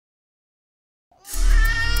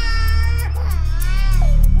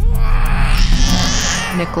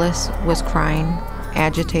Nicholas was crying,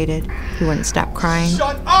 agitated. He wouldn't stop crying.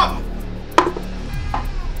 Shut up!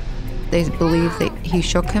 They believe that he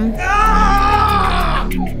shook him.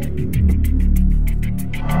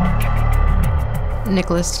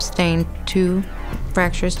 Nicholas sustained 2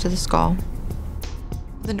 fractures to the skull.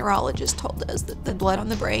 The neurologist told us that the blood on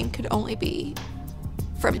the brain could only be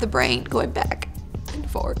from the brain going back and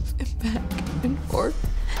forth and back and forth.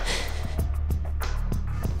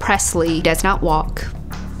 Presley does not walk.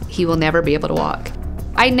 He will never be able to walk.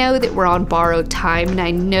 I know that we're on borrowed time, and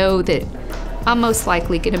I know that I'm most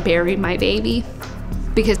likely gonna bury my baby,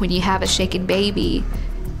 because when you have a shaken baby,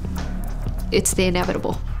 it's the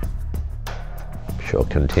inevitable. She'll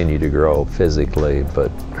continue to grow physically,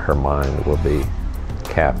 but her mind will be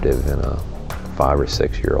captive in a 5 or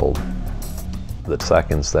 6-year-old. The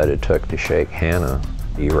seconds that it took to shake Hannah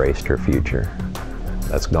erased her future.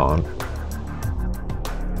 That's gone.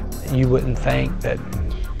 You wouldn't think that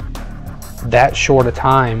that short a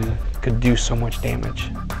time could do so much damage,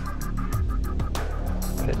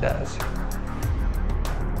 but it does.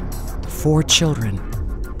 4 children,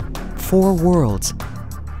 4 worlds,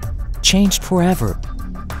 changed forever.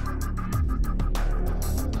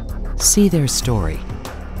 See their story,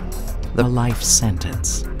 the life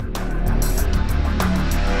sentence.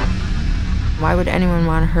 Why would anyone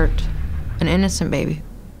want to hurt an innocent baby?